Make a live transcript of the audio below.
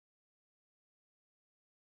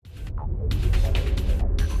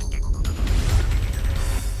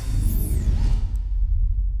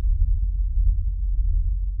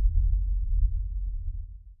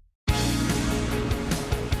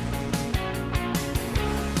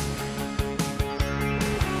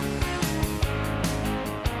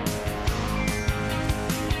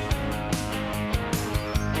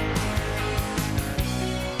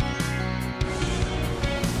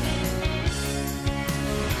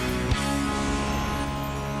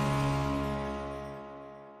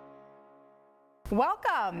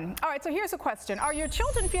Welcome. All right, so here's a question. Are your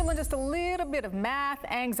children feeling just a little bit of math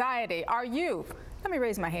anxiety? Are you? Let me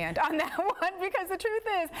raise my hand on that one, because the truth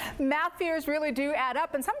is math fears really do add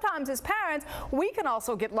up, and sometimes as parents we can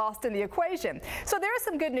also get lost in the equation. So there is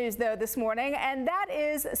some good news though this morning, and that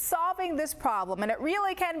is solving this problem, and it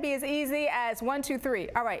really can be as easy as 1, 2, 3.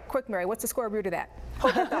 All right, quick, Mary, what's the square root of that?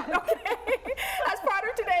 Hold that thought. Okay. As part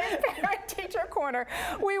of today's Parent Teacher Corner,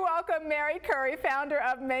 we welcome Mary Curry, founder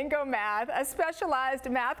of Mango Math, a specialized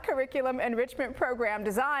math curriculum enrichment program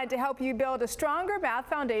designed to help you build a stronger math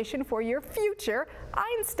foundation for your future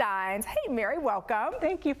Einsteins. Hey, Mary, welcome.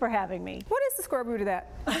 Thank you for having me. What is the square root of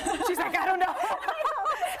that? She's like, I don't know.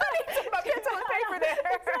 I need some pencil and paper there.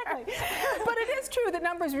 Exactly. But it is true that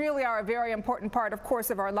numbers really are a very important part, of course,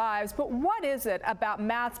 of our lives. But what is it about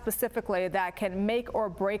math specifically that can make or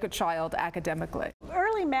break a child academically?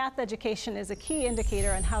 Early math education is a key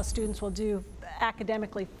indicator on how students will do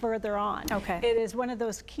academically further on. Okay. It is one of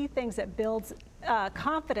those key things that builds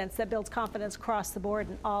confidence across the board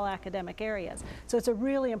in all academic areas. So it's a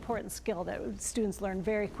really important skill that students learn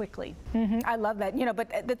very quickly. I love that. You know,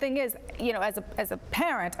 but the thing is, you know, as a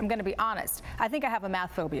parent, I'm going to be honest, I think I have a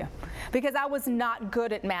math phobia because I was not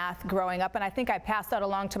good at math growing up, and I think I passed that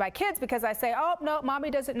along to my kids because I say, oh, no, mommy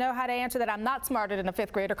doesn't know how to answer that. I'm not smarter than a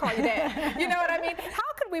 5th grader. Call your dad. You know what I mean?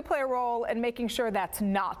 How could we play a role in making sure that's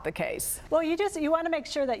not the case? Well, you want to make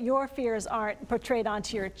sure that your fears aren't portrayed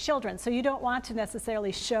onto your children. So you don't want to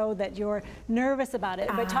necessarily show that you're nervous about it,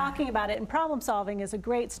 but talking about it and problem solving is a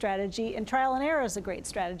great strategy, and trial and error is a great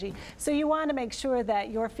strategy. So you want to make sure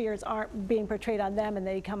that your fears aren't being portrayed on them, and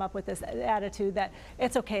they come up with this attitude that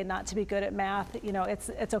it's okay not to be good at math. You know,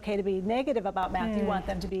 it's okay to be negative about math. You want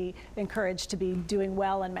them to be encouraged to be doing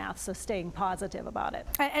well in math, so staying positive about it.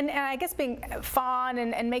 And I guess being fun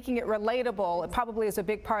and making it relatable, it probably is a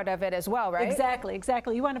big part of it as well, right? Exactly,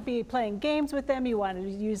 exactly. You want to be playing games with them. You want to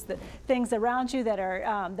use the things around you that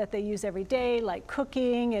are that they use every day, like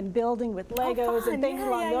cooking and building with Legos and things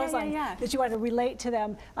along those lines. That you want to relate to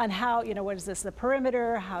them on how, you know, what is this, the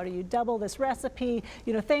perimeter? How do you double this recipe?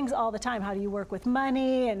 You know, things all the time. How do you work with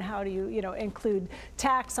money, and how do you, you know, include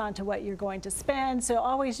tax onto what you're going to spend? So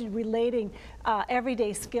always relating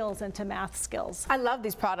everyday skills into math skills. I love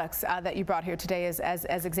these products that you brought here today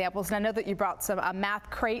as examples, and I know that you brought some math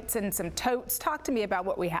crates and some totes. Talk to me about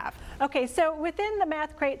what we have. Okay, so within the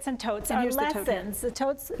math crates and totes are lessons. The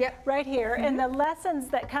totes right here, and the lessons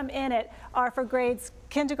that come in it are for grades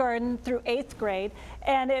kindergarten through 8th grade,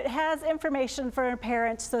 and it has information for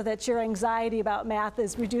parents so that your anxiety about math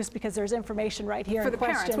is reduced because there's information right here for the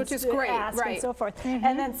parents, which is great, and so forth,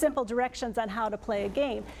 and then simple directions on how to play a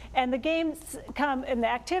game. And the games come, and the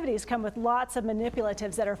activities come with lots of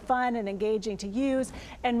manipulatives that are fun and engaging to use,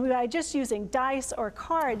 and by just using dice or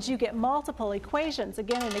cards you get multiple equations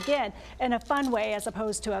again and again in a fun way as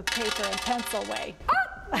opposed to a paper and pencil way.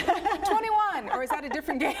 21, or is that a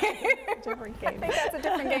different game? Different game. I think that's a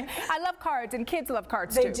different game. I love cards, and kids love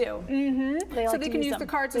cards too. They do. They so like they can use the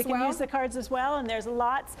cards as well? They can use the cards as well, and there's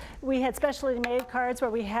lots. We had specially made cards where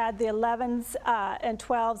we had the 11s and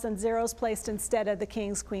 12s and 0s placed instead of the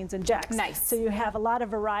kings, queens, and jacks. Nice. So you have a lot of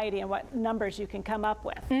variety in what numbers you can come up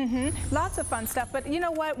with. Lots of fun stuff, but you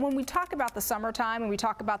know what? When we talk about the summertime and we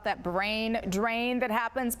talk about that brain drain that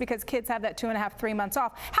happens because kids have that 2.5, 3 months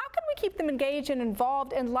off, how can we keep them engaged and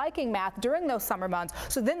involved in liking math during those summer months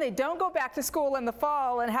so then they don't go back to school in the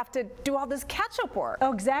fall and have to do all this catch-up work?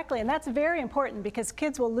 Oh, exactly, and that's very important because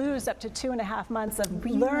kids will lose up to 2.5 months of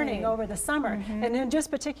learning over the summer, and then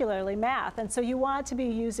just particularly math. And so you want to be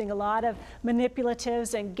using a lot of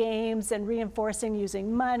manipulatives and games and reinforcing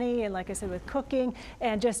using money, and like I said, with cooking,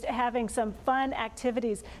 and just having some fun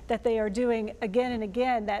activities that they are doing again and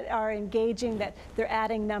again that are engaging, that they're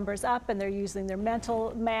adding numbers up and they're using their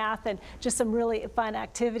mental math math, and just some really fun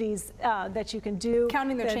activities that you can do.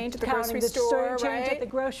 Counting their change at the grocery store, change at the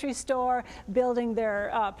grocery store, building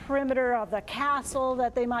their perimeter of the castle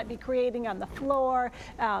that they might be creating on the floor,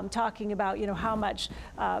 talking about, you know, how much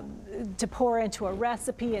to pour into a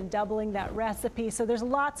recipe and doubling that recipe. So there's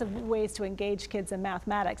lots of ways to engage kids in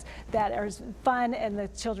mathematics that are fun and the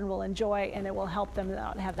children will enjoy, and it will help them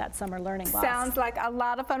not have that summer learning loss. Sounds like a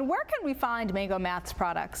lot of fun. Where can we find Mango Math's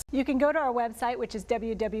products? You can go to our website, which is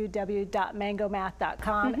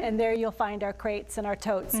www.mangomath.com, and there you'll find our crates and our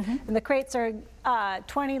totes. And the crates are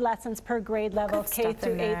 20 lessons per grade level, K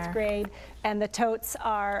through 8th grade, and the totes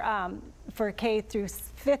are for K through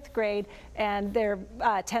 5th grade, and they're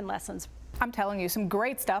 10 lessons. I'm telling you, some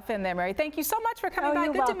great stuff in there, Mary. Thank you so much for coming by.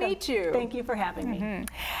 You're Good welcome. to meet you. Thank you for having me.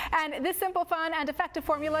 And this simple, fun, and effective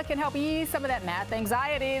formula can help ease some of that math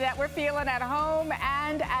anxiety that we're feeling at home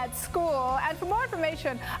and at school. And for more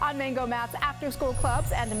information on Mango Math's after-school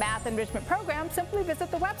clubs and math enrichment program, simply visit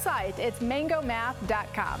the website. It's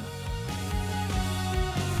mangomath.com.